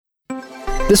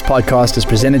This podcast is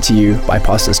presented to you by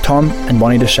Pastors Tom and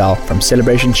Bonnie Deshal from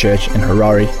Celebration Church in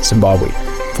Harare, Zimbabwe.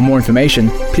 For more information,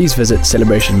 please visit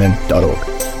celebrationmen.org.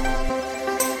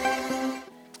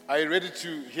 Are you ready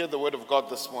to hear the word of God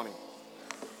this morning?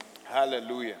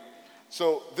 Hallelujah.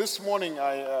 So this morning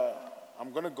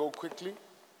I'm going to go quickly.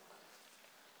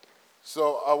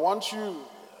 So I want you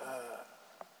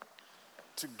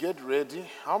to get ready.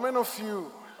 How many of you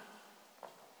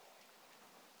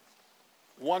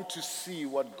want to see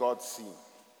what God sees?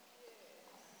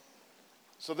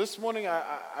 So this morning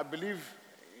I believe,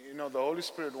 the Holy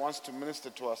Spirit wants to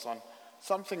minister to us on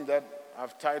something that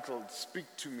I've titled, Speak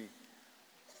to Me.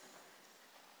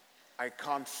 I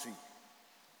can't see.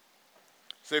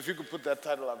 So if you could put that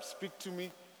title up, Speak to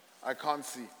Me, I can't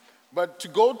see. But to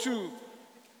go to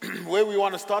where we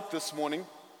want to start this morning,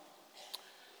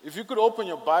 if you could open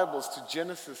your Bibles to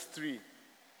Genesis 3,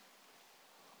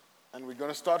 and we're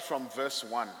going to start from verse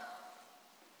 1.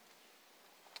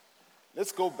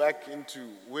 Let's go back into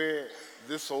where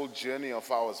this whole journey of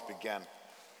ours began.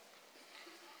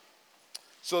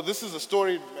 So this is a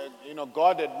story that,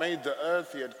 God had made the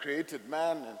earth, He had created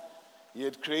man, and He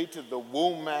had created the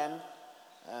woman.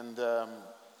 And,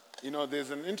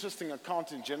 there's an interesting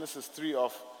account in Genesis 3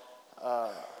 of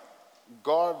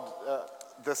God,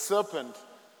 the serpent,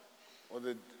 or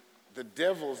the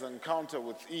devil's encounter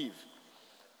with Eve.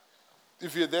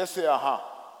 If you're there, say, aha.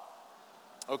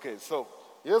 Okay, so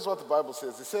here's what the Bible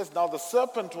says. It says, now the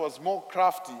serpent was more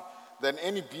crafty than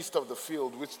any beast of the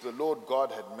field which the Lord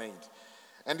God had made.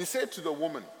 And he said to the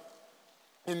woman,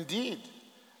 indeed,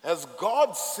 has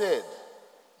God said,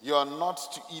 you are not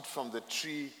to eat from the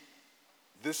tree,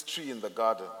 this tree in the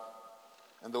garden?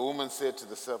 And the woman said to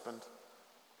the serpent,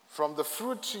 from the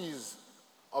fruit trees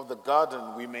of the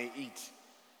garden we may eat.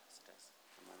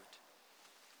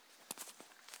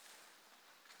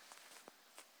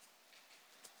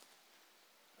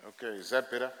 Okay, is that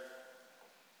better?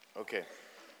 Okay.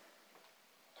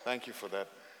 Thank you for that.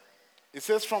 It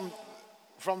says, from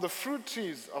the fruit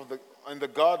trees in the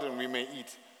garden we may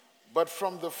eat, but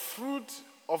from the fruit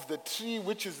of the tree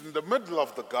which is in the middle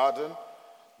of the garden,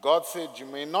 God said, you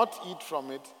may not eat from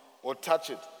it or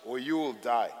touch it, or you will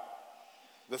die.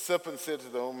 The serpent said to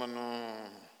the woman,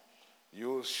 you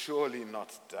will surely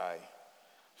not die.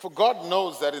 For God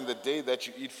knows that in the day that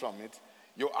you eat from it,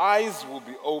 your eyes will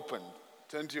be opened.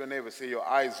 Turn to your neighbor, say, your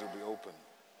eyes will be opened.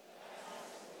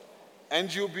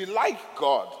 And you'll be like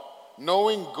God,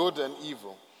 knowing good and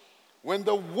evil. When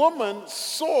the woman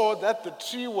saw that the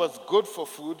tree was good for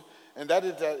food, and that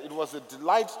it was a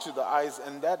delight to the eyes,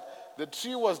 and that the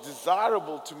tree was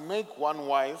desirable to make one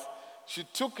wise, she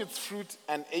took its fruit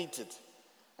and ate it.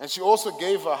 And she also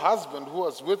gave her husband who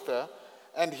was with her,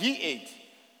 and he ate.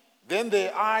 Then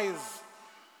the eyes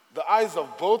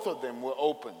of both of them were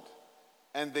opened,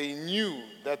 and they knew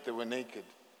that they were naked.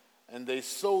 And they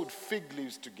sewed fig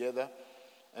leaves together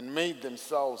and made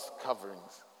themselves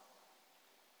coverings.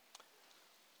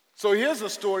 So here's a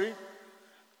story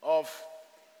of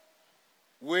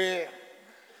where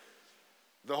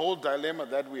the whole dilemma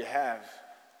that we have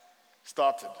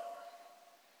started.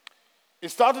 It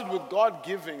started with God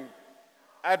giving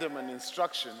Adam an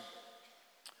instruction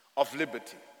of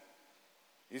liberty.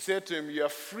 He said to him, you are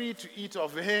free to eat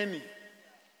of any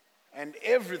and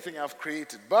everything I've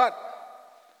created, but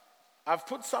I've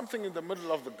put something in the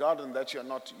middle of the garden that you're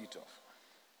not to eat of.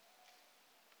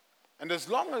 And as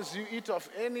long as you eat of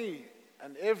any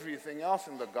and everything else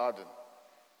in the garden,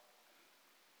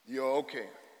 you're okay.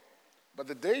 But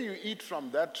the day you eat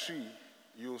from that tree,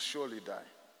 you'll surely die.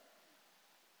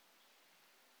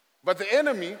 But the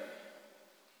enemy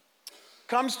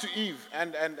comes to Eve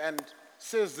and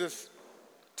says this,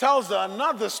 tells her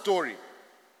another story.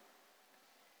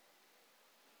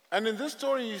 And in this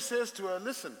story, he says to her,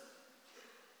 listen,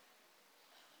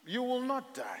 you will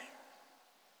not die.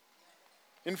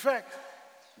 In fact,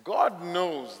 God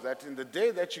knows that in the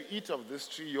day that you eat of this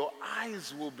tree, your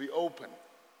eyes will be open.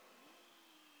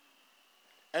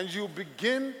 And you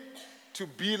begin to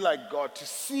be like God, to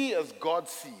see as God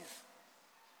sees.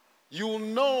 You will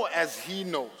know as He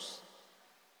knows.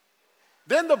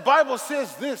 Then the Bible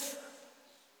says this,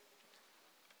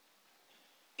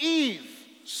 Eve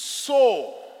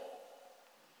saw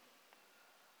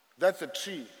that the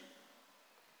tree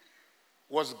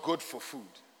was good for food.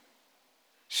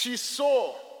 She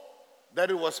saw that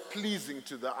it was pleasing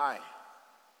to the eye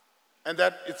and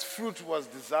that its fruit was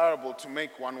desirable to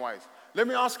make one wise. Let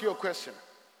me ask you a question.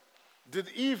 Did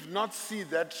Eve not see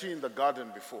that tree in the garden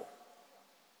before?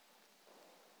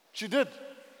 She did.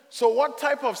 So what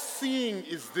type of seeing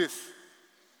is this?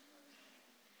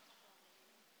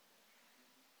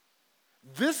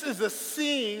 This is a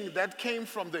seeing that came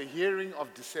from the hearing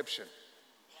of deception.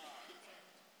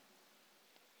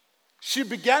 She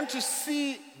began to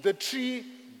see the tree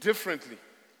differently.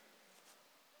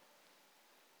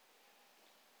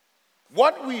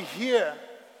 What we hear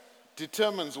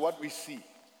determines what we see.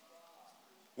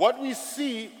 What we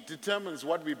see determines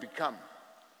what we become.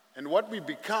 And what we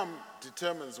become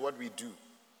determines what we do.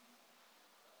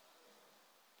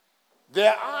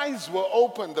 Their eyes were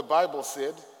opened, the Bible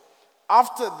said,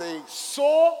 after they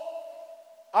saw,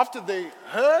 after they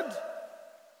heard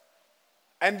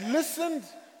and listened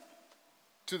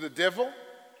to the devil.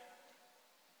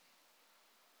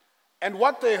 And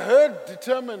what they heard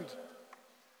determined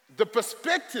the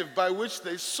perspective by which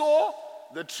they saw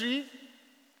the tree,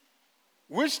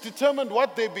 which determined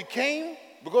what they became,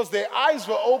 because their eyes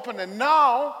were open and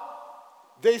now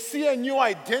they see a new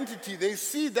identity. They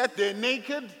see that they're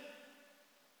naked.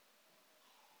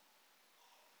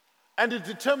 And it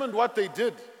determined what they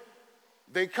did.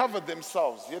 They covered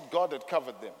themselves, yet God had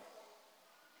covered them.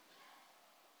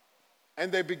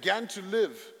 And they began to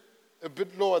live a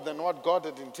bit lower than what God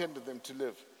had intended them to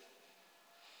live.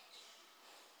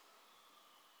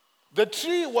 The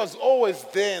tree was always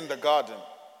there in the garden,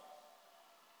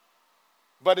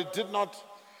 but it did not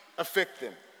affect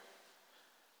them.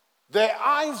 Their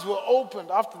eyes were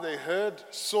opened after they heard,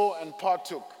 saw, and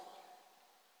partook.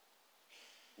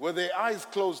 Were their eyes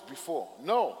closed before?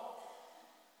 No.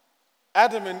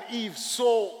 Adam and Eve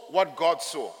saw what God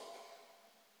saw.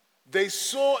 They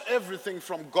saw everything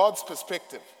from God's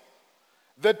perspective.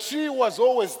 The tree was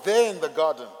always there in the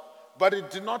garden, but it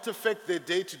did not affect their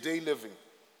day-to-day living.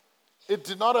 It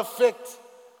did not affect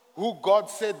who God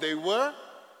said they were,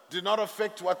 did not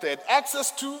affect what they had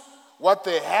access to, what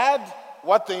they had,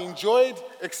 what they enjoyed,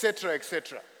 etc.,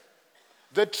 etc.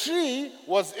 The tree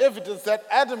was evidence that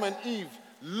Adam and Eve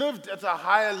lived at a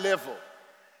higher level.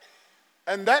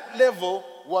 And that level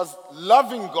was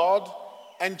loving God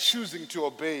and choosing to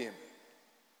obey Him.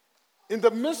 In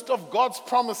the midst of God's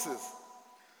promises,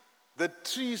 the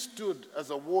tree stood as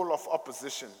a wall of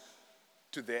opposition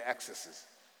to their accesses.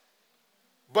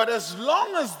 But as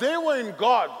long as they were in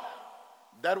God,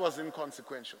 that was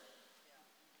inconsequential.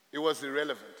 It was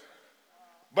irrelevant.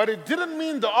 But it didn't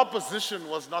mean the opposition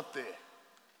was not there.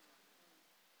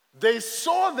 They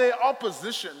saw their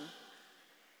opposition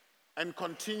and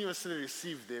continuously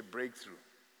received their breakthrough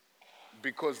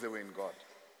because they were in God.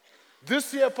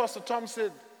 This year, Pastor Tom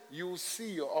said, you will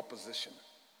see your opposition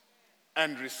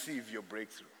and receive your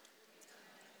breakthrough.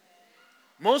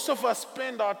 Most of us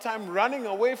spend our time running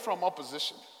away from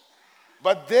opposition.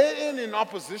 But therein in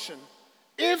opposition,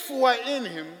 if we're in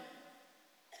Him,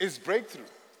 is breakthrough.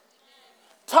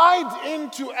 Tied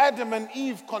into Adam and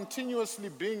Eve continuously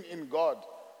being in God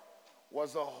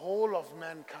was the whole of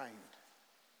mankind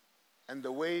and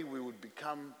the way we would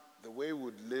become, the way we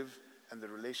would live, and the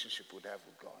relationship we'd have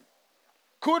with God.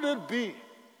 Could it be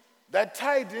that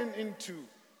tied into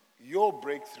your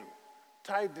breakthrough,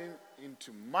 tied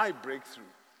into my breakthrough,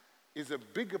 is a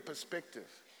bigger perspective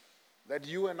that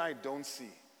you and I don't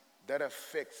see that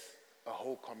affects a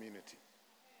whole community?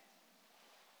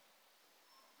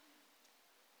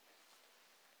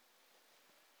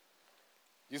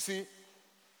 You see,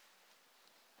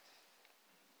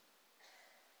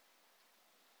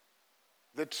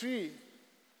 the tree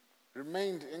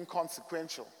remained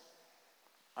inconsequential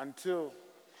until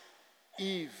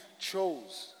Eve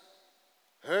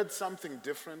heard something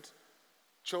different,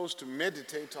 chose to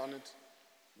meditate on it,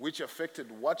 which affected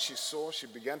what she saw. She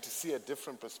began to see a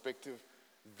different perspective.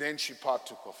 Then she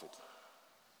partook of it.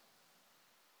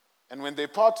 And when they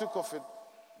partook of it,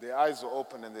 their eyes were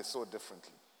open and they saw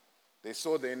differently. They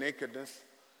saw their nakedness.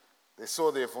 They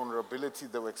saw their vulnerability.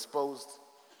 They were exposed.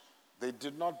 They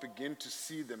did not begin to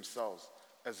see themselves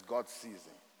as God sees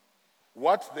them.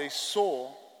 What they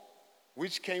saw,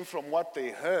 which came from what they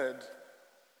heard,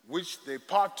 which they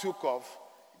partook of,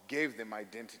 gave them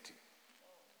identity.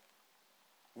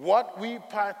 What we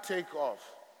partake of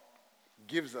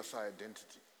gives us our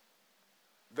identity.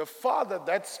 The Father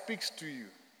that speaks to you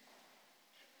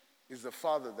is the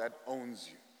Father that owns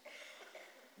you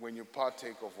when you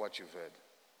partake of what you've heard.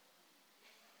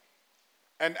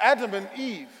 And Adam and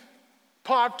Eve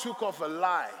partook of a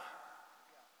lie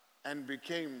and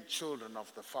became children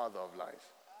of the Father of lies.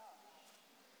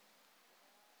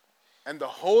 And the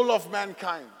whole of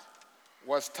mankind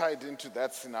was tied into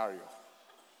that scenario.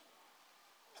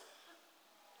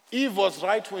 Eve was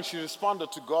right when she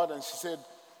responded to God and she said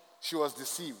she was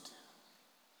deceived.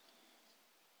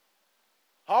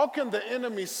 How can the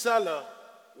enemy sell her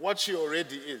what she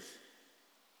already is?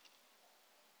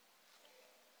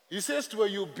 He says to her,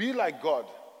 you'll be like God.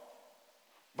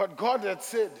 But God had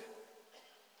said,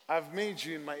 I've made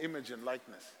you in my image and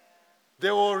likeness. They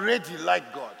were already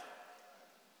like God.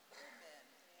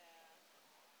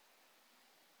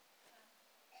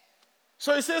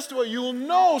 So he says to her, you'll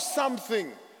know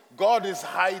something God is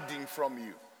hiding from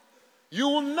you. You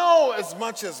will know as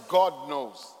much as God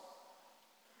knows.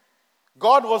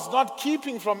 God was not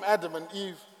keeping from Adam and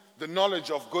Eve the knowledge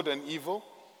of good and evil.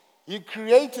 He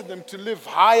created them to live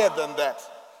higher than that.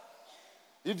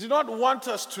 He did not want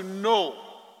us to know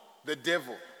the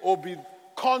devil or be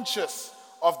conscious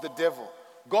of the devil.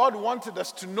 God wanted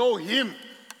us to know him.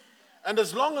 And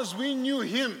as long as we knew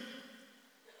him,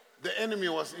 the enemy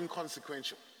was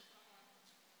inconsequential.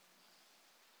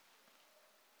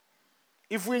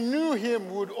 If we knew him,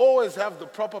 we would always have the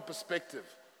proper perspective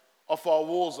of our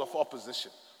walls of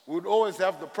opposition. We would always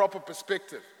have the proper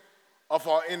perspective of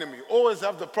our enemy, always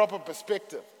have the proper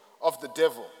perspective of the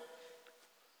devil.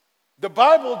 The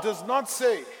Bible does not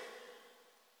say,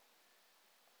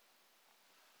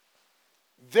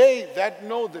 they that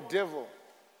know the devil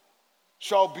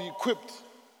shall be equipped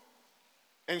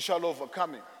and shall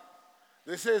overcome him.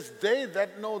 It says, they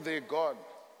that know their God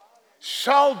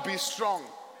shall be strong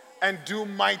and do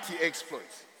mighty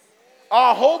exploits.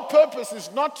 Our whole purpose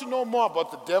is not to know more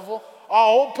about the devil. Our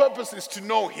whole purpose is to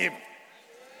know him.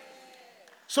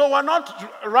 So we're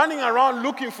not running around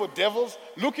looking for devils,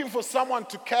 looking for someone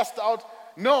to cast out.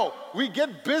 No, we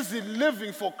get busy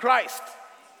living for Christ.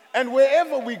 And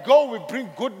wherever we go, we bring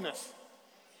goodness.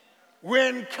 We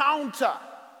encounter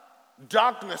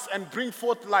darkness and bring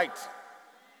forth light.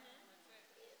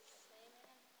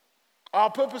 Our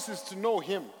purpose is to know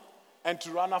him and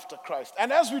to run after Christ.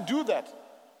 And as we do that,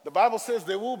 the Bible says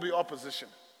there will be opposition.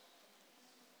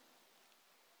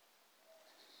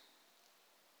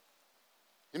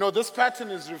 You know, this pattern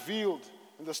is revealed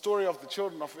in the story of the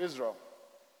children of Israel.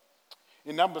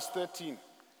 In Numbers 13,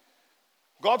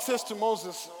 God says to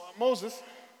Moses,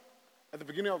 at the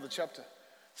beginning of the chapter,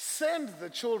 send the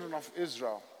children of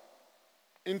Israel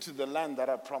into the land that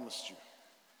I promised you,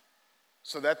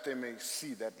 so that they may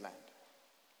see that land.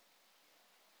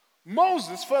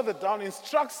 Moses, further down,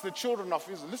 instructs the children of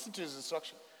Israel. Listen to his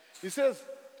instruction. He says,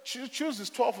 chooses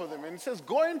 12 of them, and he says,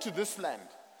 go into this land.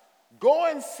 Go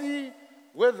and see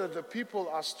whether the people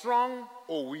are strong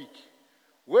or weak,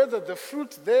 whether the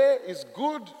fruit there is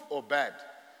good or bad,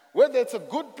 whether it's a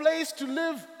good place to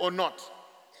live or not.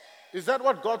 Is that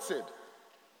what God said?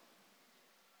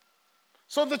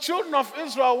 So the children of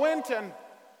Israel went and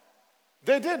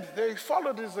they did. They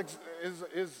followed his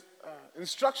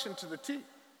instruction to the T.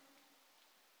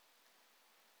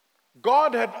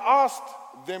 God had asked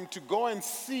them to go and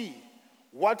see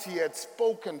what he had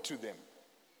spoken to them.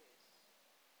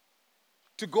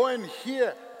 To go and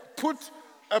hear, put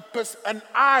an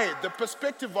eye, the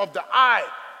perspective of the eye,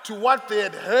 to what they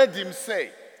had heard him say.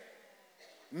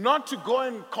 Not to go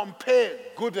and compare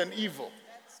good and evil,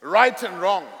 right and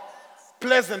wrong,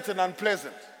 pleasant and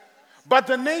unpleasant. But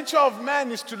the nature of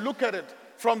man is to look at it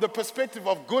from the perspective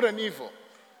of good and evil,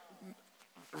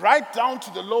 right down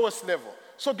to the lowest level.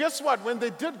 So guess what? When they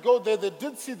did go there, they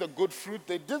did see the good fruit.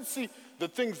 They did see the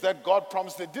things that God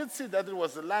promised. They did see that it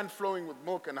was a land flowing with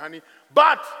milk and honey.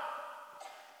 But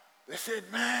they said,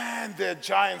 man, there are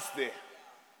giants there.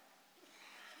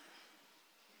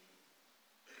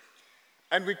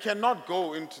 And we cannot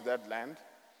go into that land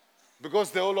because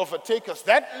they will overtake us.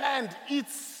 That land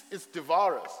eats its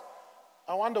devourers.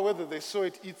 I wonder whether they saw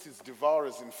it eats its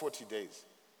devourers in 40 days.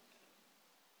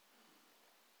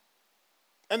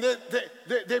 And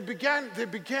they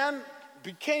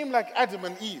became like Adam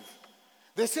and Eve.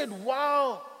 They said,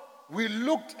 while we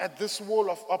looked at this wall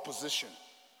of opposition,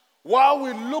 while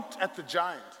we looked at the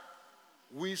giant,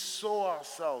 we saw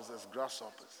ourselves as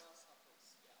grasshoppers.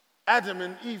 Adam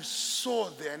and Eve saw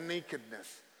their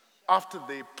nakedness after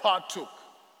they partook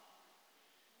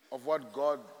of what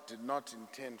God did not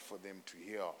intend for them to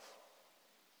hear of.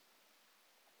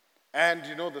 And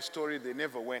you know the story, they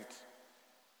never went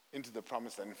into the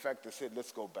promised land. In fact, they said,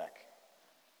 let's go back.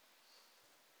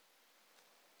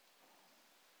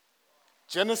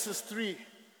 Genesis 3,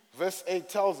 verse 8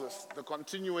 tells us the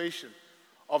continuation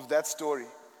of that story.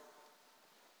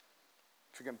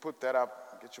 If you can put that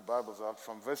up, get your Bibles out,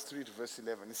 from verse 3 to verse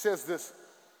 11. It says this,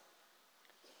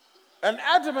 and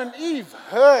Adam and Eve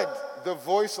heard the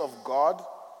voice of God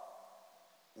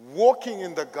walking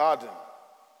in the garden.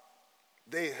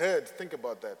 They heard, think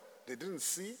about that. They didn't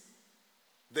see.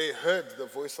 They heard the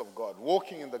voice of God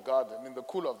walking in the garden in the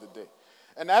cool of the day.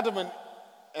 And Adam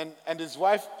and his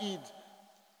wife Eve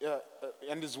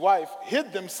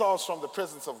hid themselves from the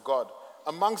presence of God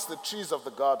amongst the trees of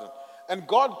the garden. And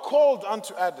God called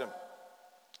unto Adam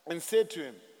and said to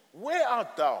him, "Where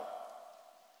art thou?"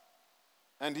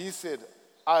 And he said,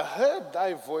 "I heard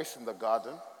thy voice in the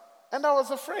garden, and I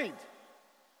was afraid.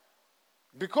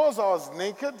 Because I was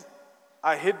naked,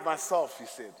 I hid myself," he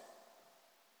said.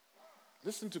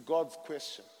 Listen to God's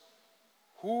question.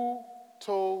 Who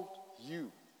told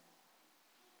you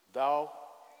thou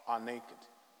art naked?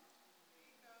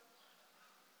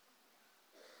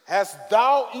 Hast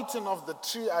thou eaten of the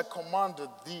tree I commanded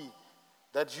thee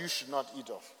that you should not eat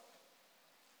of?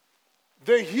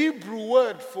 The Hebrew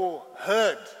word for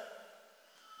heard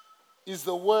is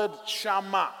the word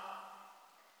shama.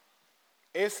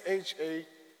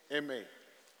 S-H-A-M-A.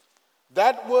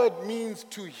 That word means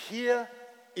to hear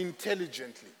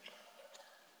intelligently.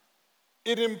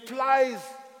 It implies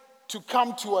to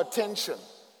come to attention,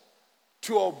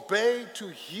 to obey, to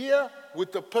hear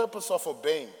with the purpose of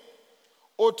obeying,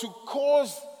 or to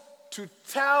cause, to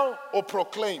tell or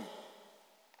proclaim.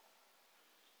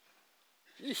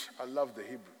 Eesh, I love the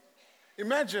Hebrew.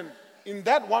 Imagine in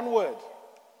that one word,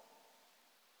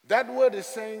 that word is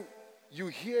saying you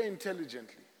hear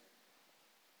intelligently.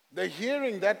 The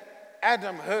hearing that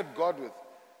Adam heard God with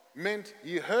meant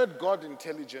he heard God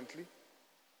intelligently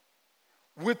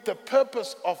with the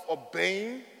purpose of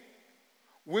obeying,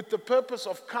 with the purpose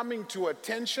of coming to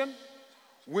attention,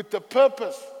 with the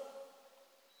purpose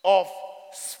of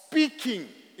speaking.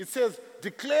 It says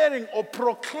declaring or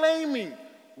proclaiming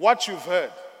what you've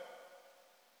heard,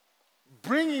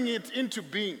 bringing it into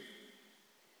being.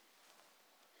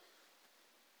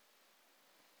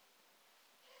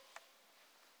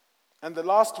 And the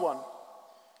last one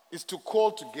is to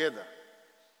call together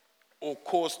or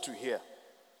cause to hear.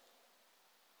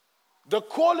 The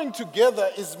calling together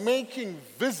is making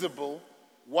visible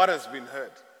what has been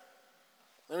heard.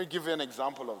 Let me give you an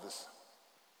example of this.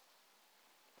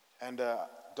 And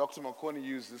Dr. Makoni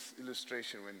used this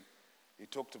illustration when he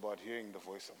talked about hearing the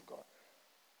voice of God.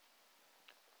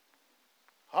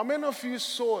 How many of you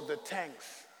saw the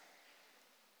tanks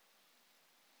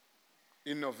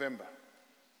in November?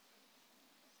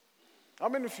 How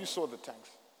many of you saw the tanks?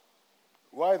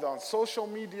 Whether on social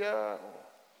media?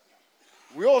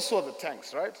 We all saw the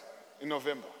tanks, right? In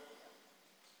November.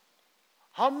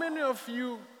 How many of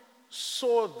you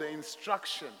saw the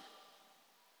instruction?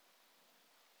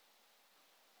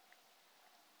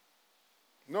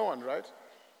 No one, right?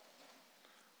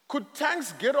 Could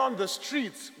tanks get on the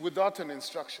streets without an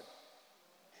instruction?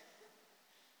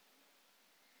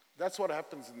 That's what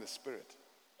happens in the spirit.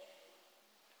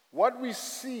 What we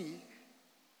see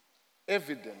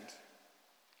evident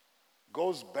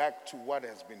goes back to what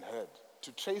has been heard.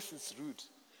 To trace its root,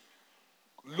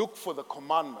 look for the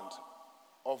commandment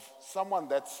of someone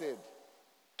that said,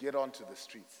 get onto the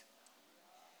streets.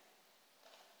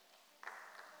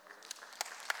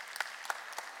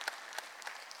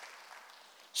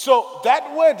 So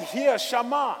that word here,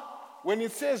 shama, when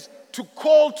it says to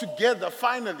call together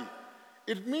finally,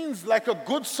 it means like a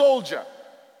good soldier.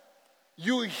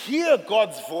 You hear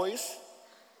God's voice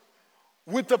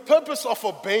with the purpose of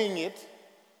obeying it,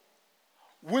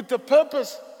 with the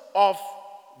purpose of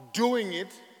doing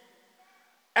it,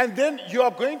 and then you are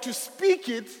going to speak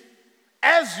it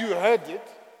as you heard it,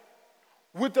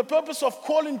 with the purpose of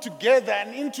calling together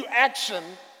and into action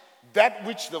that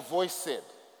which the voice said.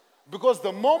 Because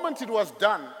the moment it was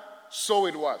done, so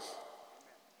it was.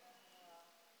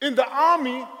 In the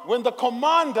army, when the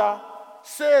commander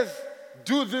says,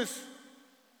 do this,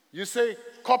 you say,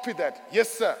 copy that. Yes,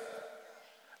 sir.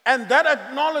 And that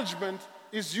acknowledgement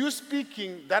is you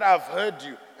speaking that I've heard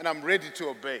you and I'm ready to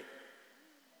obey.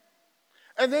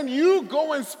 And then you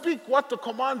go and speak what the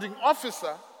commanding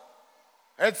officer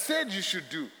had said you should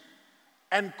do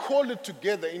and call it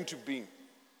together into being.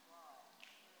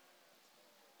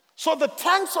 So the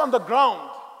tanks on the ground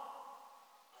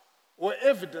were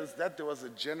evidence that there was a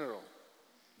general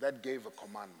that gave a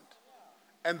commandment.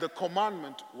 And the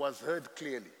commandment was heard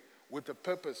clearly with the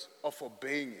purpose of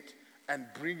obeying it and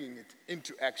bringing it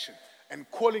into action and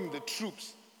calling the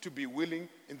troops to be willing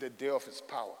in the day of his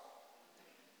power.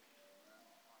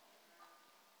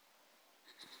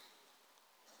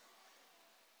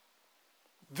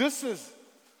 This is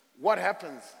what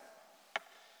happens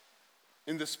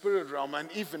in the spirit realm and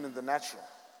even in the natural.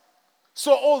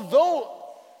 So although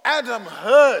Adam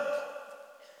heard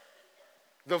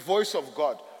the voice of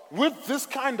God with this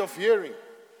kind of hearing,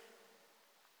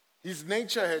 his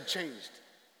nature had changed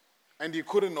and he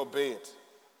couldn't obey it.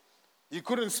 He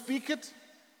couldn't speak it.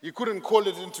 He couldn't call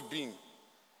it into being.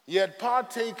 He had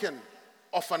partaken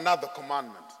of another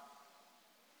commandment.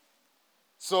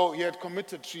 So he had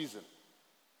committed treason,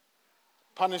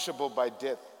 punishable by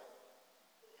death.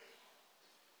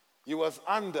 He was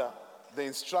under the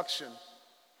instruction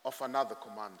of another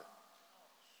commander,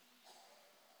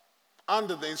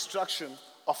 under the instruction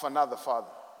of another father.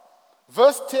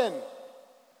 Verse 10,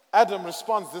 Adam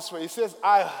responds this way. He says,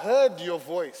 I heard your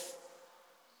voice,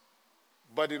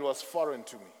 but it was foreign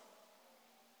to me.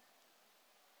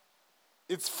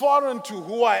 It's foreign to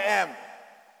who I am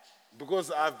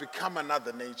because I've become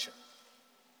another nature.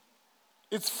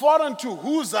 It's foreign to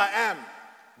whose I am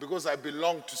because I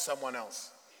belong to someone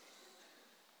else.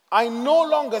 I no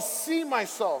longer see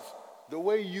myself the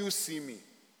way you see me.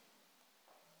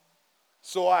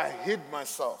 So I hid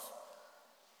myself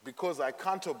because I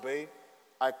can't obey,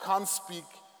 I can't speak,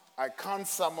 I can't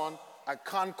summon, I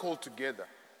can't call together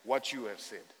what you have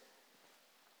said.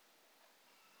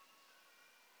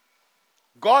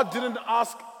 God didn't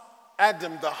ask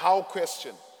Adam the how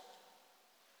question,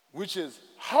 which is,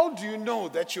 how do you know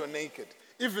that you're naked,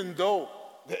 even though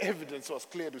the evidence was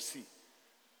clear to see?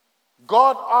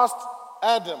 God asked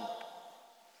Adam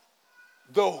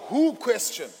the who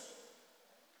question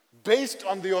based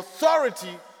on the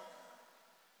authority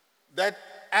that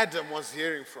Adam was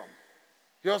hearing from.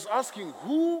 He was asking,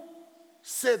 who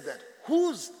said that?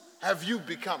 Whose have you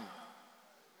become?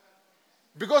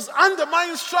 Because under my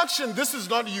instruction, this is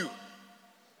not you.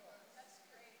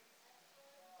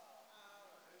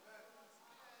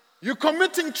 You're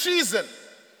committing treason.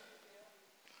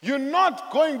 You're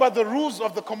not going by the rules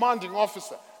of the commanding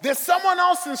officer. There's someone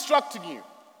else instructing you.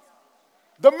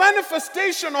 The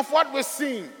manifestation of what we're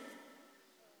seeing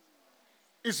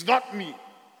is not me.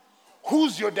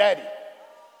 Who's your daddy?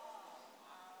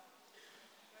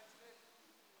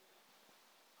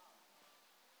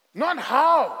 Not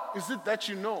how is it that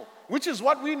you know, which is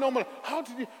what we normally, how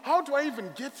do I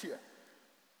even get here?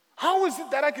 How is it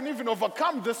that I can even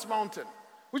overcome this mountain?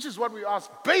 Which is what we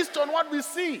ask, based on what we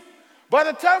see. By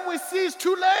the time we see, it's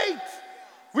too late.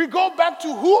 We go back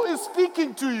to who is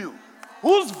speaking to you.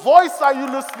 Whose voice are you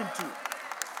listening to?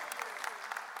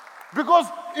 Because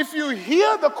if you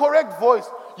hear the correct voice,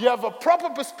 you have a proper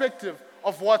perspective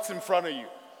of what's in front of you.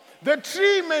 The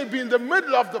tree may be in the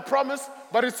middle of the promise,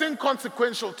 but it's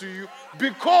inconsequential to you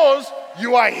because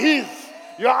you are His.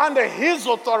 You're under His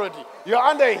authority. You're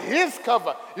under His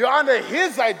cover. You're under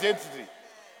His identity.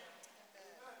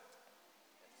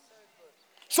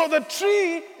 So the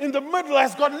tree in the middle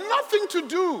has got nothing to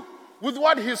do with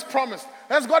what He's promised.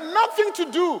 Has got nothing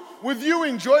to do with you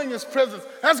enjoying His presence.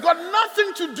 Has got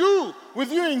nothing to do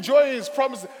with you enjoying His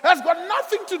promises. Has got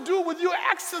nothing to do with you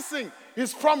accessing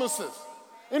His promises.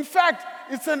 In fact,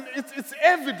 it's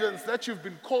evidence that you've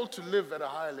been called to live at a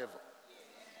higher level.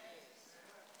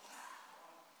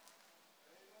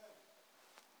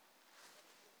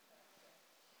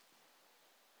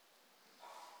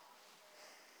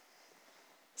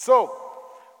 So,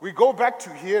 we go back to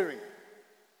hearing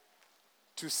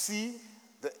to see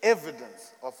the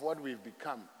evidence of what we've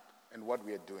become and what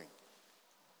we are doing.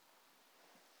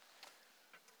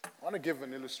 I want to give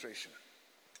an illustration.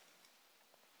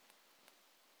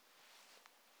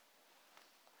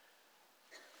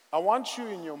 I want you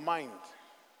in your mind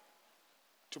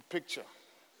to picture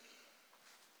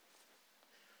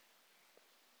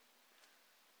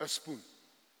a spoon.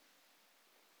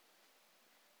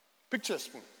 Picture a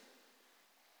spoon.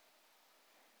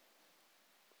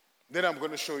 Then I'm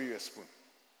going to show you a spoon.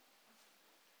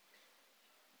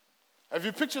 Have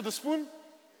you pictured the spoon?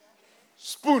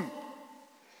 Spoon.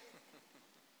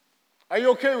 Are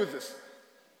you okay with this?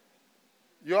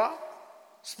 You are?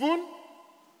 Spoon?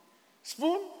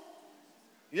 Spoon?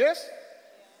 Yes?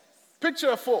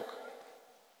 Picture a fork.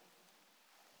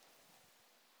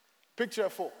 Picture a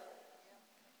fork.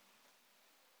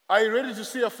 Are you ready to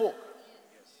see a fork?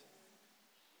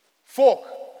 Fork.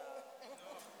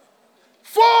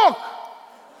 Fork!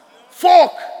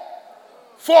 Fork!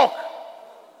 Fork!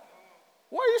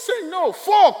 Why are you saying no?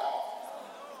 Fork!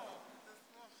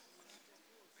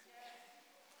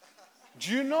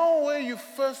 Do you know where you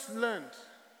first learned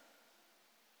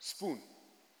spoon?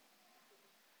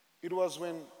 It was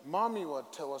when mommy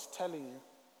was telling you,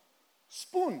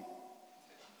 spoon.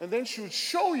 And then she would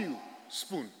show you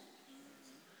spoon.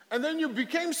 And then you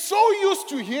became so used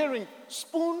to hearing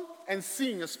spoon and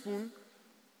seeing a spoon,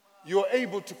 you're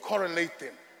able to correlate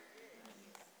them.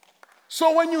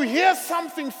 So when you hear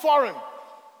something foreign,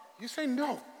 you say,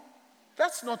 no,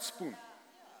 that's not spoon.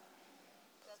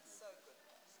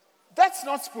 That's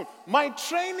not spoon. My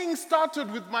training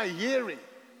started with my hearing.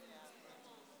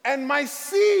 And my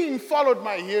seeing followed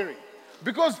my hearing.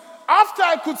 Because after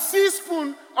I could see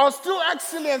spoon, I was still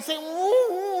excelling and saying,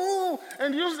 ooh, ooh, ooh.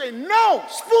 And you say, no,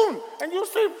 spoon. And you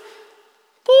say,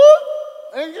 spoon,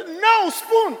 no,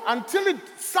 spoon, until it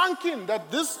sunk in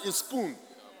that this is spoon.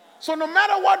 So no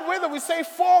matter what, whether we say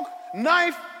fork,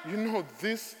 knife, you know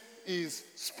this is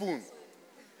spoon.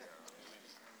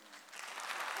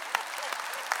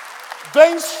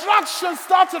 The instruction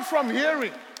started from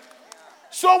hearing.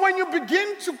 So when you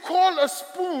begin to call a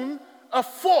spoon a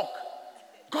fork,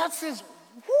 God says,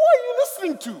 who are you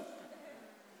listening to?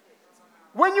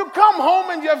 When you come home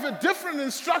and you have a different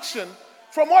instruction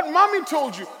from what mommy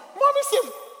told you, mommy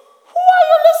says, who are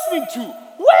you listening to?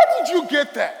 Where did you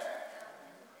get that?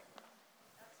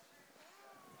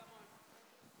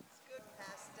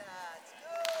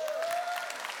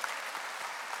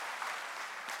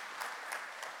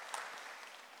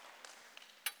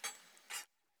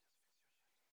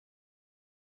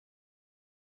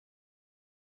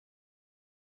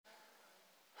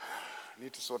 I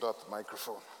need to sort out the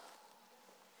microphone.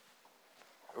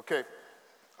 Okay,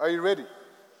 are you ready?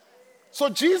 So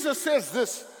Jesus says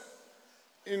this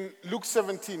in Luke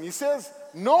 17. He says,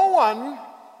 no one,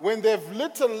 when they've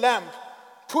lit a lamp,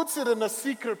 puts it in a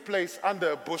secret place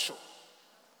under a bushel,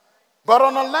 but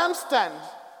on a lampstand,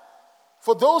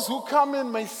 for those who come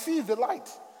in may see the light.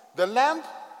 The lamp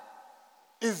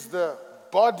is the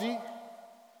body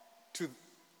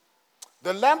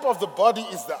the lamp of the body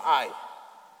is the eye.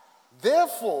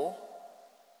 Therefore,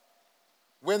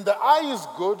 when the eye is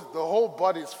good, the whole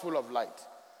body is full of light.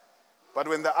 But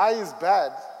when the eye is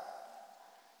bad,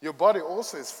 your body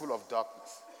also is full of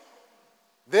darkness.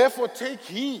 Therefore, take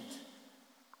heed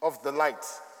of the light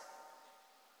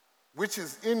which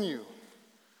is in you.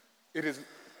 It is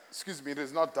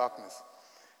not darkness.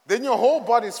 Then your whole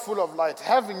body is full of light,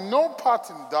 having no part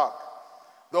in dark.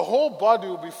 The whole body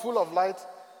will be full of light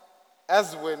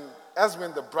as when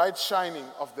the bright shining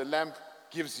of the lamp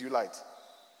gives you light.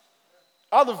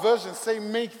 Other versions say,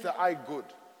 make the eye good.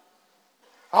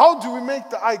 How do we make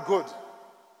the eye good?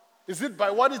 Is it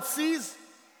by what it sees?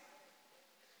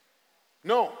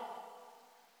 No.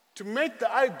 To make the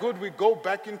eye good, we go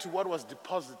back into what was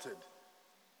deposited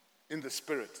in the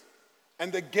spirit.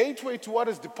 And the gateway to what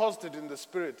is deposited in the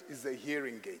spirit is the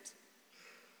hearing gate.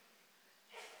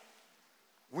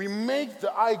 We make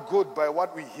the eye good by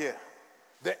what we hear.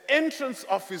 The entrance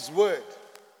of his word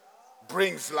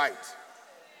brings light.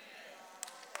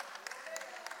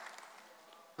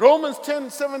 Romans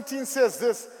 10:17 says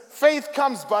this, faith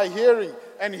comes by hearing,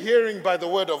 and hearing by the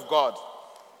word of God.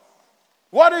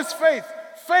 What is faith?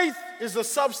 Faith is the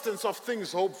substance of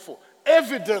things hoped for,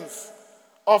 evidence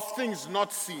of things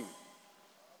not seen.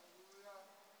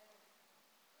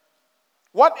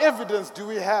 What evidence do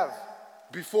we have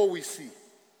before we see?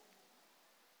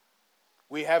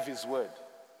 We have his word.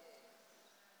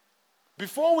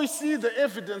 Before we see the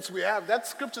evidence we have, that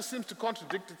scripture seems to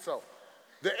contradict itself.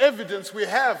 The evidence we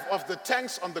have of the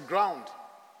tanks on the ground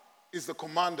is the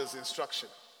commander's instruction.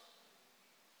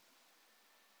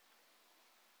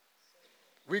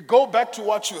 We go back to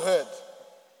what you heard.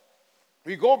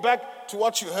 We go back to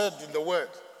what you heard in the word.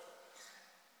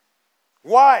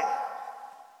 Why?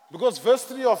 Because verse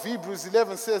 3 of Hebrews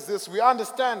 11 says this, we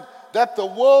understand that the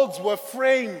worlds were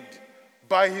framed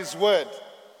by his word,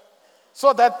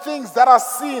 so that things that are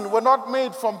seen were not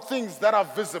made from things that are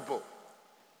visible.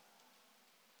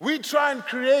 We try and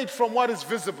create from what is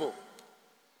visible.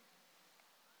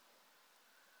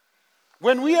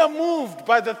 When we are moved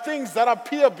by the things that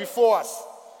appear before us,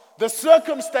 the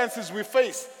circumstances we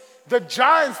face, the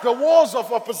giants, the walls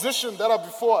of opposition that are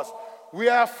before us, we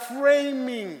are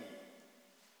framing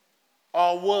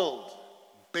our world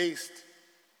based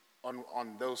on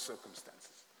those circumstances.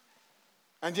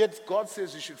 And yet God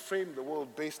says you should frame the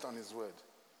world based on his word.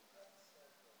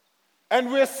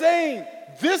 And we're saying,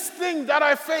 this thing that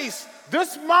I face,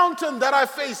 this mountain that I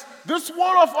face, this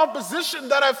wall of opposition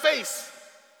that I face,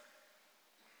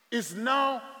 is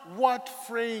now what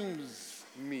frames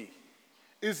me,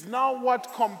 is now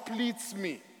what completes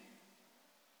me.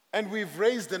 And we've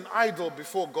raised an idol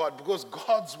before God because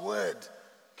God's word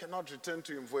cannot return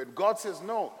to him void. God says,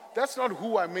 no, that's not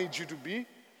who I made you to be.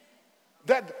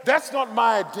 That's not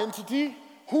my identity.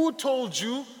 Who told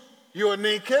you you're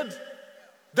naked?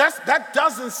 That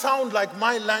doesn't sound like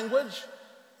my language.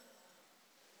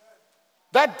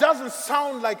 That doesn't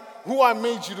sound like who I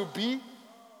made you to be.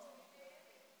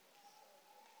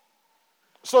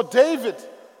 So David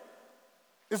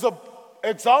is an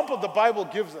example the Bible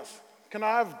gives us. Can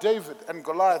I have David and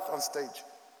Goliath on stage?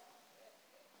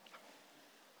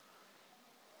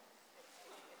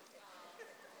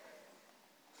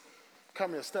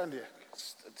 Come here, stand here.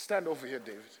 Stand over here,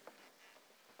 David.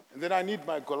 And then I need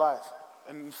my Goliath.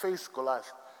 And face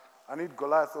Goliath. I need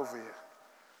Goliath over here.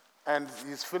 And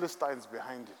his Philistines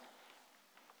behind him.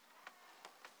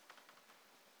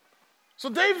 So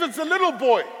David's a little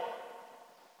boy.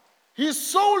 He's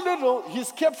so little,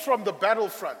 he's kept from the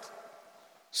battlefront.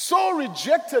 So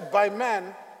rejected by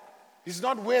man, he's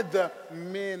not where the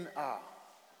men are.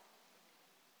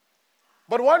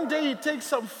 But one day he takes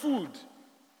some food,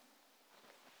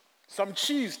 some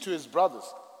cheese to his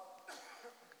brothers.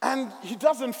 And he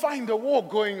doesn't find a war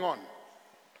going on.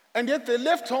 And yet they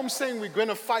left home saying, we're going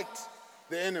to fight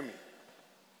the enemy.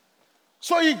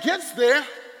 So he gets there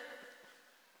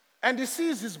and he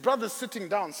sees his brothers sitting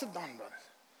down. Sit down, brothers.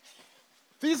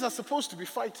 These are supposed to be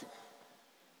fighting.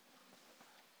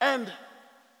 And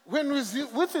when he's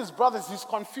with his brothers, he's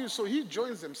confused. So he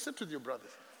joins them. Sit with your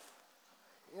brothers.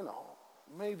 You know,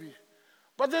 maybe.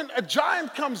 But then a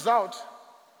giant comes out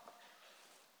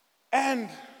and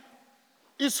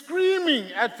is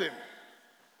screaming at them.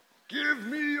 Give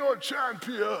me your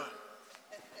champion.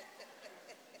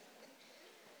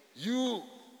 You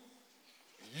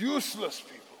useless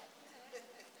people.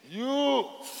 You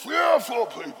fearful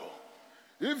people.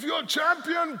 If your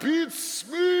champion beats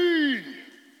me,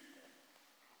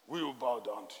 we will bow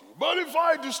down to you. But if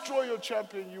I destroy your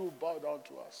champion, you will bow down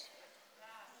to us.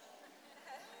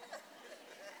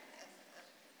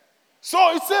 So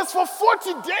it says for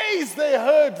 40 days they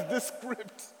heard this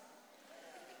script.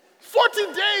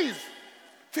 40 days.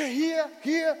 They're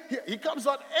here. He comes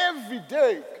out every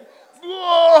day.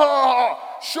 Whoa,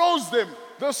 shows them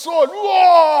the sword.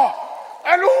 Whoa,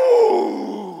 and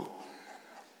ooh.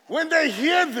 When they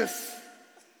hear this,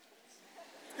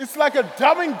 it's like a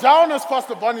dumbing down, as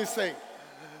Pastor Bonnie is saying.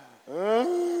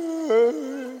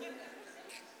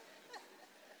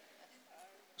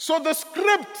 So the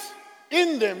script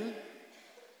in them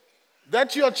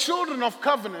that you are children of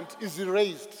covenant is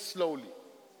erased slowly.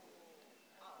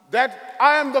 That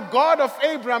I am the God of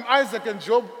Abraham, Isaac, and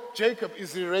Jacob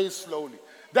is erased slowly.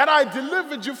 That I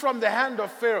delivered you from the hand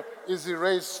of Pharaoh is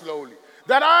erased slowly.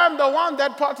 That I am the one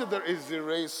that parted there is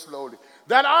erased slowly.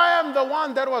 That I am the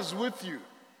one that was with you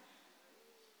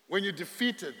when you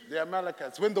defeated the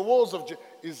Amalekites, when the walls of Jericho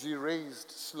is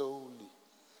erased slowly.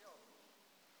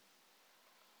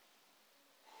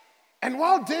 And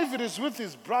while David is with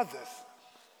his brothers,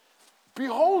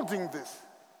 beholding this,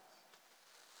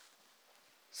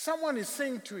 someone is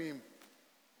saying to him,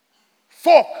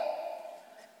 fork.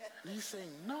 And he's saying,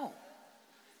 no.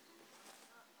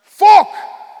 Fork.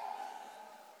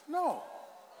 No.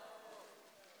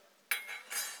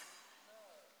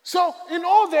 So in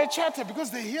all their chatter, because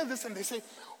they hear this and they say,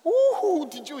 ooh,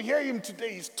 did you hear him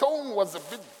today? His tone was a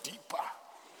bit deeper.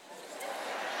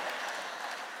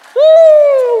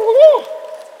 Woo!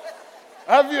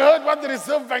 Have you heard what the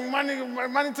Reserve Bank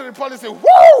monetary policy?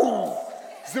 Woo!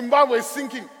 Zimbabwe is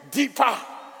sinking deeper.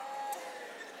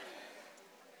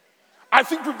 I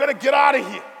think we better get out of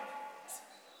here.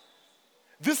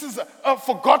 This is a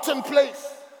forgotten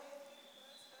place.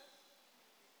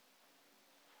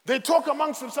 They talk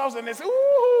amongst themselves and they say,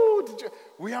 ooh,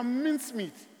 we are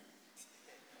mincemeat.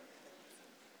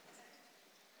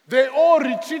 They all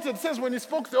retreated. It says when he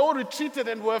spoke, they all retreated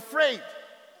and were afraid.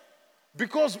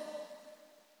 Because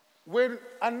when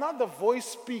another voice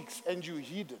speaks and you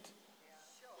heed it,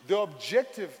 the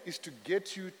objective is to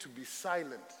get you to be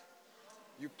silent.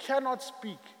 You cannot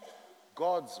speak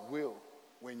God's will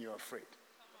when you're afraid.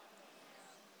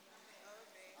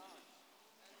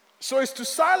 So it's to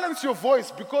silence your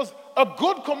voice, because a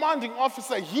good commanding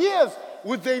officer hears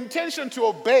with the intention to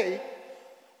obey,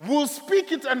 will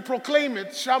speak it and proclaim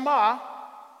it, Shama,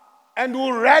 and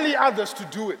will rally others to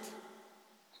do it.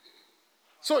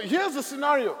 So here's the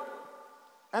scenario.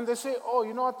 And they say, oh,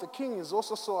 you know what? The king is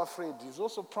also so afraid. He's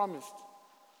also promised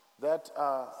that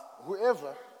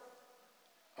whoever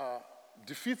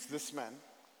defeats this man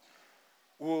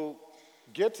will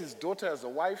get his daughter as a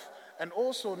wife and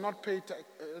also not pay tax.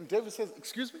 And David says,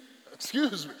 excuse me?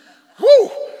 Excuse me.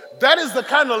 Woo! That is the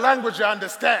kind of language I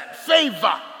understand.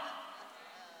 Favor.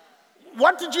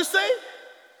 What did you say?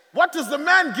 What does the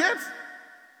man get?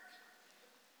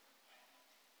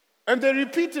 And they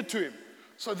repeat it to him.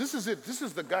 So this is it. This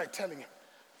is the guy telling him.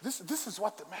 This is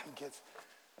what the man gets.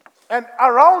 And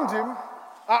around him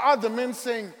are other men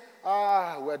saying,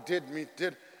 we're dead meat,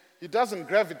 dead. He doesn't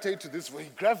gravitate to this way.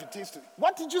 He gravitates to...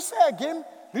 What did you say again?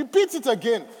 Repeat it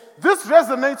again. This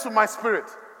resonates with my spirit.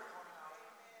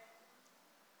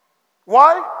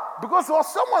 Why? Because there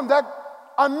was someone that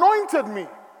anointed me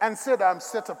and said I'm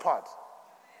set apart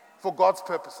for God's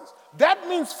purposes. That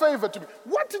means favor to me.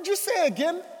 What did you say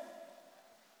again?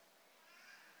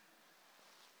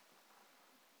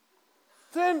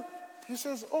 Then he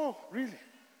says, oh, really?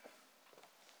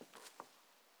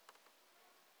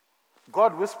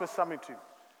 God whispers something to him.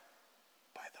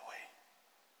 By the way,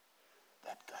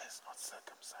 that guy is not set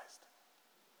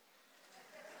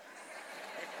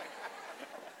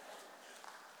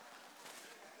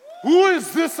Who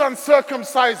is this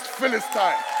uncircumcised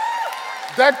Philistine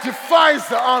that defies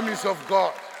the armies of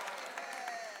God?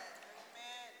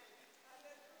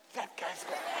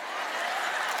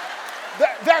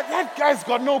 That guy's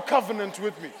got no covenant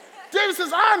with me. David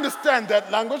says, I understand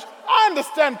that language. I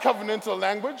understand covenantal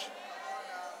language.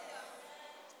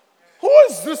 Who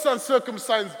is this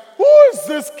uncircumcised? Who is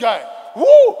this guy?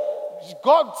 Who?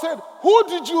 God said, who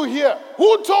did you hear?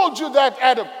 Who told you that,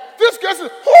 Adam? This guy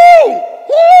says, who?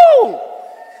 Who?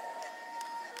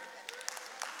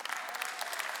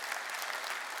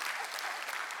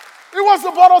 It was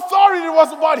about authority. It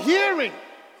was about hearing.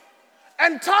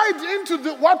 And tied into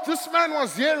what this man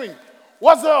was hearing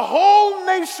was a whole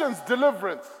nation's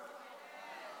deliverance.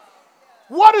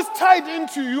 What is tied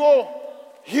into your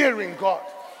hearing God?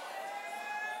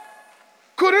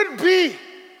 Could it be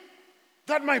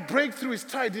that my breakthrough is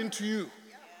tied into you,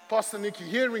 Pastor Nikki,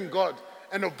 hearing God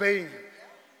and obeying Him,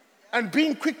 and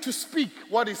being quick to speak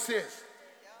what He says,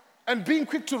 and being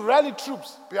quick to rally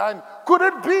troops behind? Could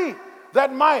it be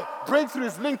that my breakthrough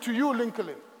is linked to you, Lincoln,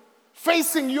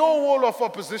 facing your wall of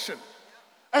opposition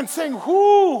and saying,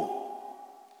 who?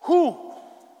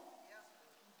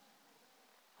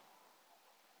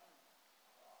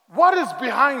 What is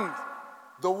behind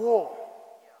the wall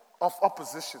of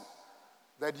opposition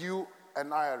that you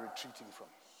and I are retreating from?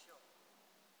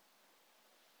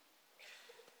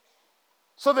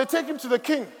 So they take him to the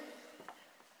king.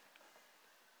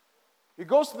 He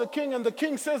goes to the king, and the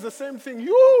king says the same thing.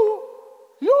 You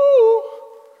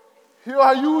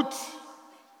are youth.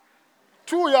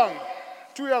 Too young,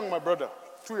 my brother,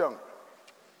 too young.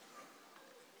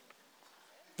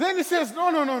 Then he says,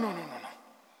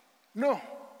 no.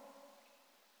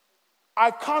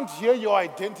 I can't hear your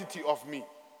identity of me.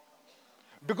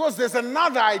 Because there's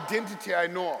another identity I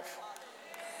know of.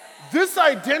 This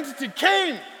identity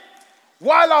came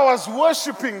while I was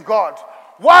worshiping God,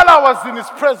 while I was in His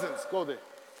presence. Go there.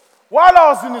 While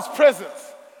I was in His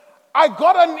presence, I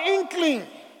got an inkling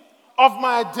of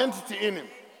my identity in Him.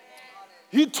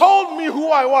 He told me who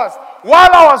I was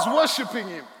while I was worshiping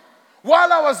Him,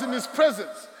 while I was in His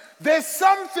presence. There's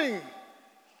something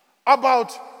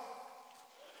about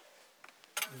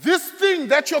this thing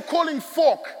that you're calling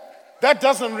fork that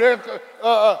doesn't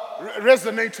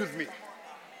resonate with me.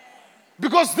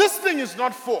 Because this thing is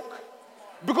not fork.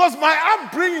 Because my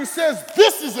upbringing says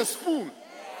this is a spoon.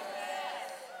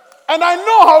 And I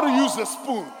know how to use a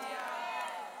spoon.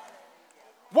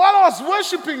 While I was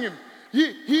worshiping Him,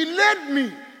 He led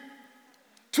me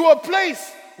to a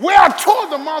place where I tore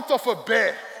the mouth of a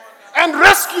bear and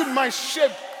rescued my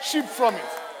sheep from it.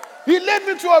 He led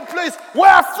me to a place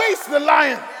where I faced the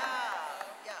lion.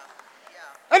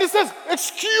 And He says,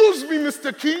 excuse me,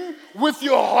 Mr. King, with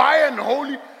your high and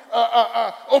holy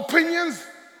opinions.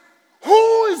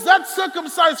 Who is that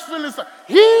circumcised Philistine?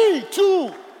 He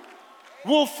too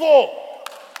will fall.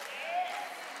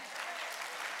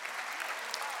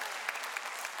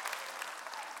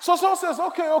 So Saul says,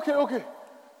 okay.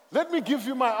 Let me give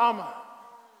you my armor.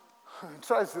 He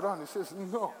tries it on. He says,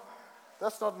 no,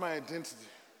 that's not my identity.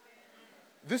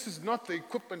 This is not the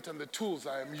equipment and the tools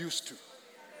I am used to.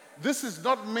 This is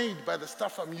not made by the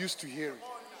stuff I'm used to hearing.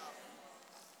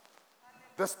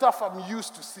 The stuff I'm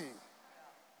used to seeing.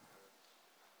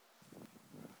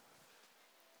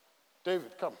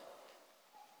 David, come.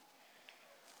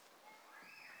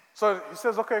 So he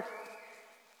says, okay,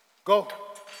 go.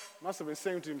 Must have been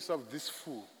saying to himself, this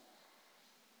fool,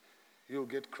 he'll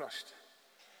get crushed.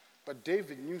 But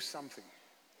David knew something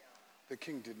the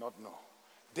king did not know.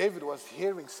 David was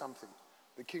hearing something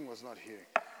the king was not hearing.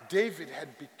 David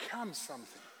had become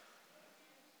something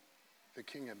the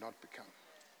king had not become.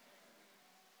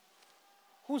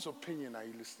 Whose opinion are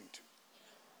you listening to?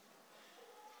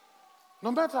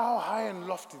 No matter how high and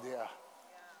lofty they are,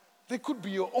 they could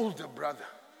be your older brother,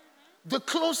 the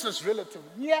closest relative,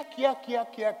 yak,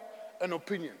 an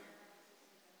opinion.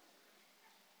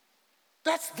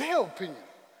 That's their opinion.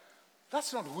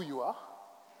 That's not who you are.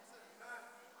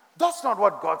 That's not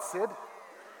what God said.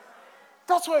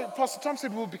 That's why Pastor Tom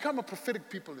said we'll become a prophetic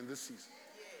people in this season.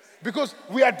 Because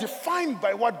we are defined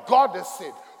by what God has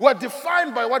said. We're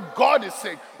defined by what God is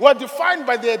saying. We're defined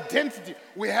by the identity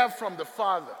we have from the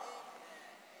Father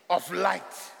of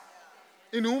light,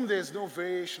 in whom there is no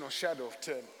variation or shadow of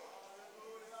turning.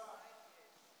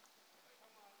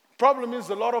 Problem is,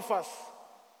 a lot of us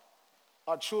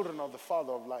are children of the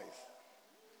father of lies.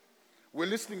 We're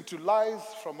listening to lies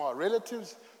from our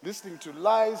relatives, listening to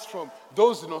lies from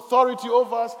those in authority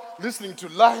over us, listening to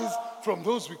lies from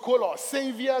those we call our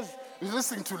saviors. We're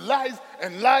listening to lies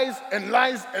and lies and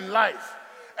lies and lies.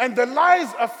 And the lies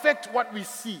affect what we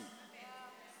see.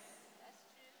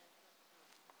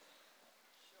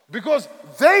 Because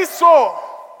they saw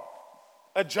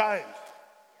a giant.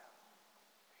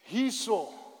 He saw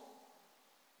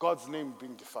God's name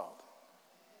being defiled.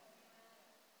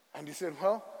 And he said,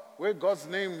 well, where God's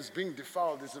name is being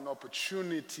defiled is an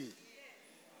opportunity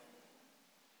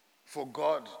for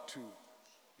God to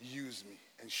use me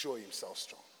and show himself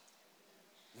strong.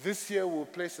 This year we'll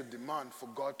place a demand for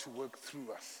God to work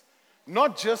through us.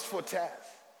 Not just for Taz,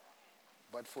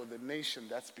 but for the nation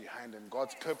that's behind and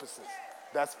God's purposes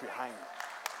that's behind it.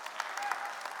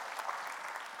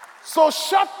 So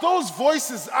shut those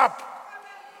voices up.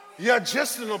 You're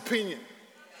just an opinion.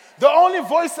 The only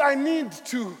voice I need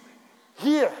to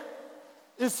hear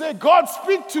is say, God,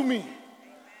 speak to me.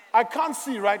 I can't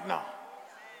see right now.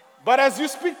 But as you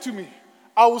speak to me,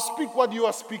 I will speak what you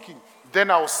are speaking.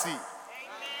 Then I will see.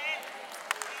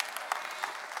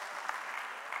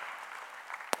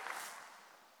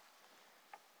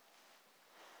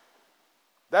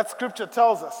 That scripture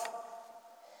tells us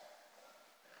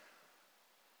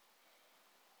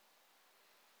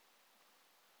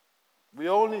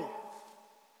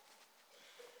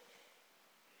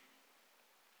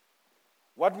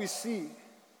what we see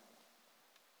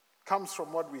comes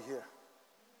from what we hear.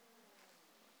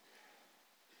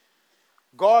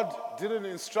 God didn't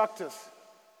instruct us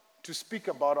to speak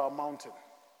about our mountain.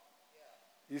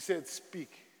 He said,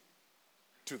 speak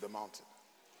to the mountain,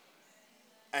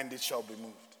 and it shall be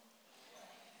moved.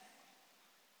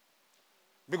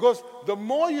 Because the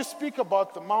more you speak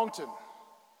about the mountain,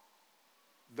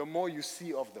 the more you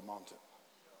see of the mountain.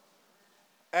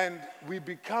 And we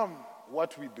become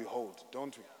what we behold,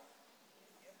 don't we?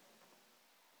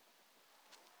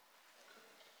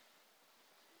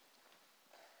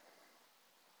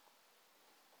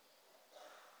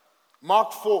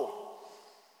 Mark 4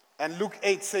 and Luke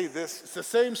 8 say this. It's the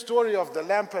same story of the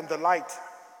lamp and the light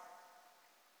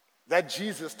that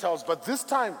Jesus tells, but this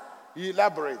time he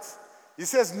elaborates. He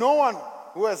says, no one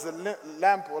who has a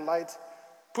lamp or light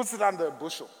puts it under a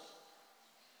bushel,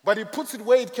 but he puts it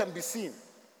where it can be seen.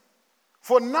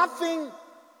 For nothing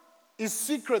is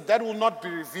secret that will not be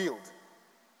revealed.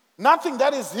 Nothing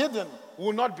that is hidden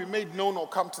will not be made known or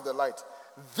come to the light.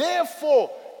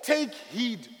 Therefore, take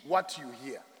heed what you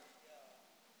hear.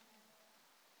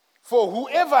 For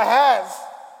whoever has,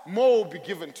 more will be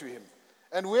given to him.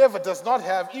 And whoever does not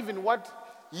have, even what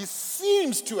he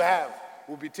seems to have,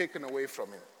 will be taken away from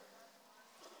him.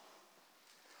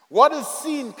 What is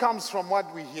seen comes from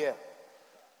what we hear.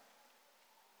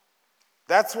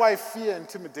 That's why fear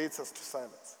intimidates us to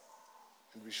silence,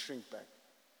 and we shrink back.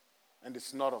 And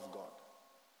it's not of God.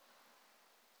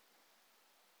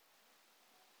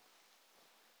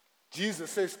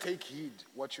 Jesus says, take heed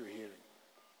what you're hearing.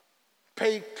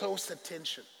 Pay close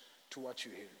attention to what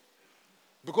you're hearing.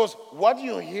 Because what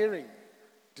you're hearing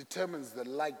determines the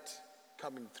light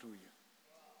coming through you.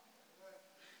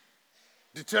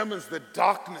 Determines the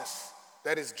darkness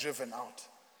that is driven out.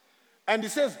 And he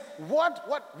says,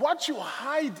 what you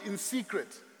hide in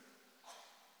secret,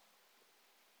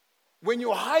 when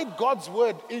you hide God's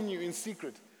word in you in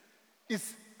secret,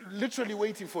 is literally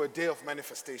waiting for a day of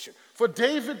manifestation. For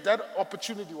David, that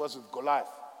opportunity was with Goliath.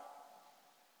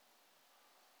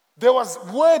 There was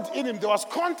word in him, there was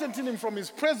content in him from his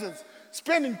presence,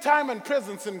 spending time and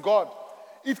presence in God.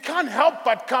 It can't help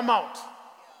but come out.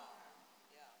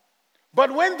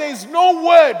 But when there is no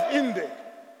word in there,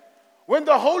 when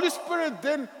the Holy Spirit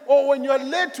then, or when you are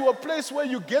led to a place where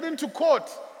you get into court,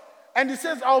 and he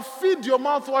says, I'll feed your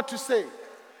mouth what to say.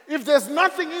 If there's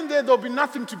nothing in there, there'll be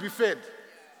nothing to be fed.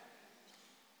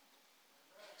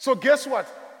 So guess what?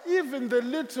 Even the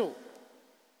little,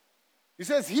 he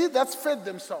says, he that's fed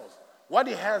themselves, what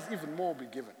he has, even more will be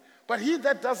given. But he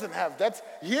that doesn't have, that's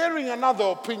hearing another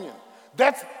opinion.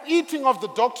 That's eating of the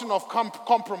doctrine of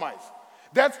compromise.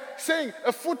 That's saying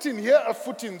a foot in here, a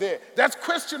foot in there. That's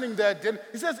questioning the identity.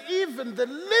 He says, even the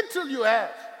little you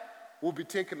have will be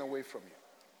taken away from you.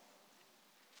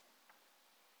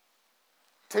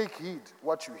 Take heed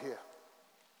what you hear.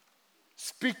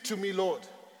 Speak to me, Lord.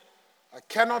 I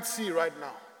cannot see right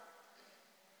now.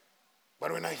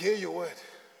 But when I hear your word,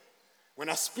 when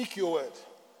I speak your word,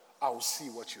 I will see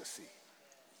what you see.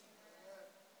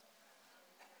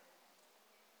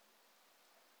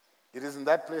 It is in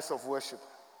that place of worship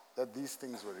that these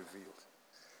things were revealed.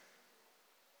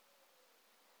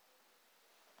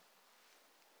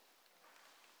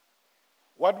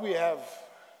 What we have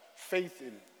faith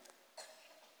in,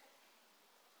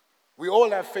 we all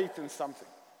have faith in something.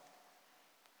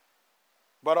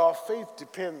 But our faith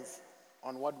depends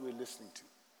on what we're listening to.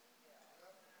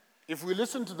 If we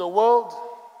listen to the world,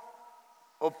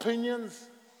 opinions,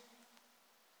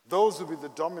 those will be the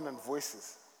dominant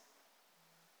voices.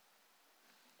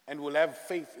 and we'll have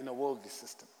faith in a worldly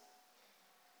system.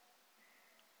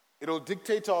 It'll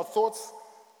dictate our thoughts,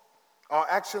 our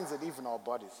actions, and even our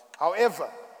bodies. However,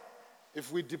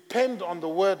 if we depend on the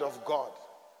word of God,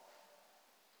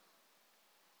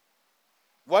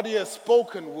 what he has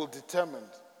spoken will determine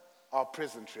our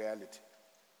present reality.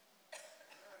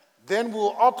 Then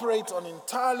we'll operate on an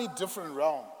entirely different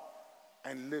realm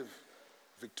and live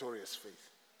victorious faith.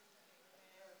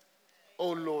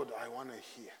 Oh Lord, I want to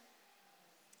hear.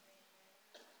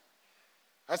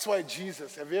 That's why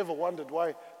Jesus, have you ever wondered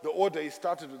why the order he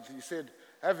started with, he said,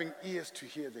 having ears to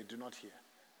hear, they do not hear.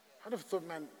 I'd have thought,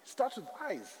 man, start with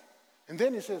eyes. And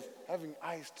then he says, having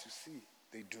eyes to see,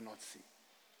 they do not see.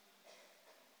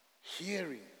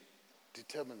 Hearing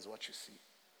determines what you see.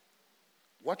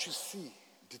 What you see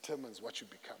determines what you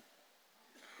become.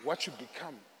 What you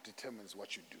become determines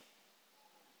what you do.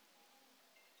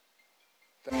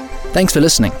 Thanks for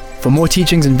listening. For more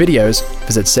teachings and videos,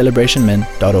 visit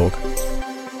celebrationmen.org.